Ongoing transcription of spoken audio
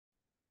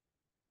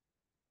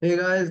Hey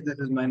guys, this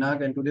is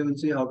Mainak, and today we'll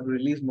see how to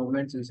release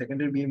movements in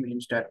secondary beam in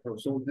STAAD Pro.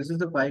 So this is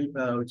the file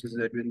which is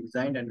been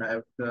designed, and I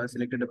have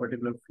selected a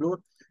particular floor,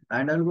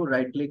 and I'll go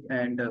right click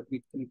and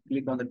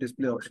click on the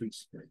display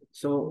options.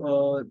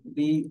 So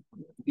you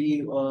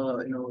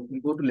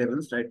go to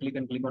levels, right click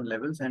and click on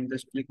levels, and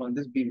just click on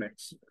this beam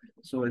ends.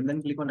 So and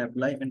then click on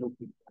apply and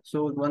OK.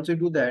 So once you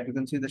do that, you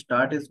can see the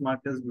start is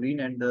marked as green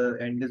and the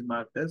end is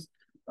marked as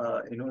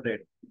red.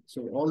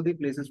 So all the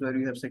places where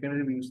you have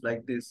secondary beams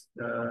like this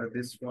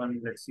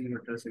one, let's see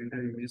what the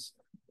secondary beam is.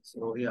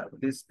 So yeah,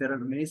 there are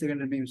many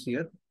secondary beams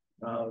here.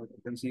 You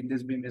can see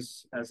this beam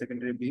is a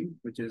secondary beam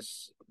which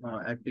is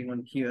acting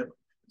on here.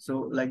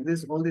 So like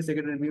this, all the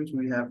secondary beams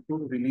we have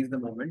to release the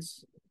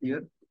moments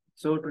here.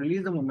 So to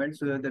release the moments,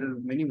 there are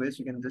many ways.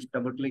 You can just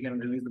double click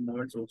and release the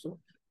moments also.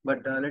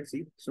 But let's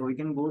see. So we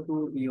can go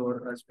to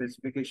your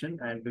specification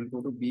and we'll go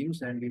to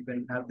beams and we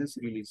can have this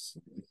release.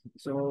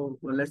 So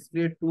let's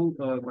create two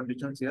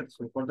conditions here.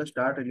 So for the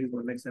start, release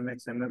MX,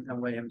 MX, MM,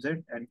 MY,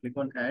 MZ and click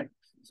on add.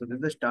 So this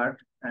is the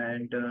start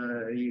and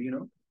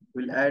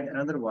we'll add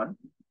another one.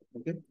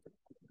 Okay.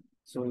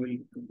 So we'll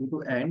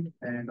go to end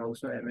and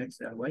also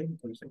MX, MY,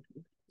 MZ.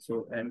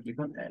 So and click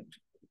on end.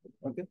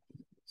 Okay.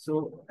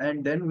 So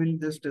and then we'll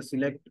just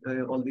select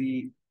all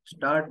the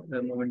start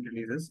moment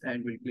releases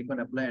and we'll click on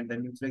apply and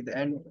then we'll select the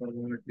end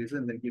moment releases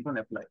and then click on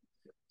apply.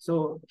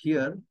 So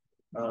here,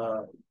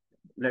 uh,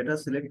 let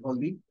us select all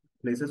the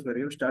places where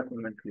you start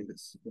movement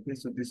releases. Okay,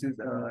 so this is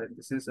a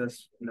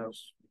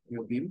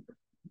your beam.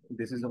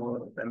 This is our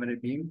primary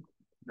beam,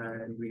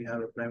 and we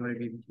have a primary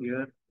beam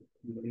here.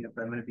 We have a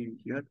primary beam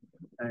here,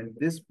 and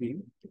this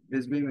beam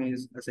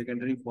is a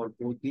secondary for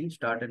both the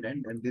start and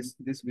end, and this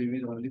beam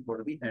is only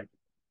for the end.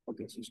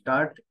 Okay, so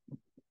start.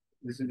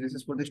 This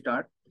is for the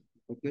start.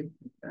 Okay,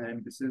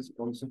 and this is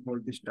also for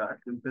the start.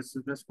 We'll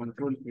press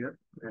control here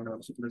and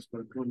also press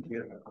control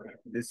here.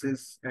 This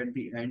is at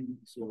the end,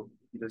 so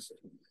just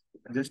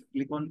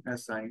click on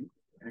assign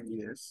and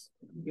yes.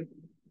 Okay.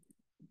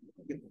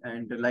 Okay.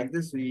 And like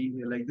this, we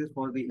like this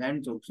for the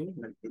ends also.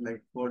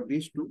 Like for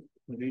these two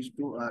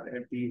are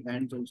at the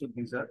ends also.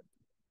 These are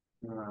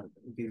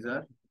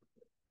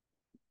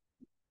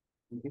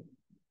okay.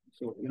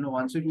 So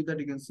once you do that,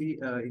 you can see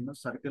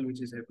circle which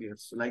is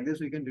appears. So like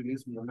this, we can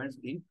release movements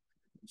in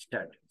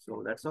STAAD.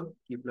 So that's all.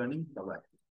 Keep learning. Bye bye.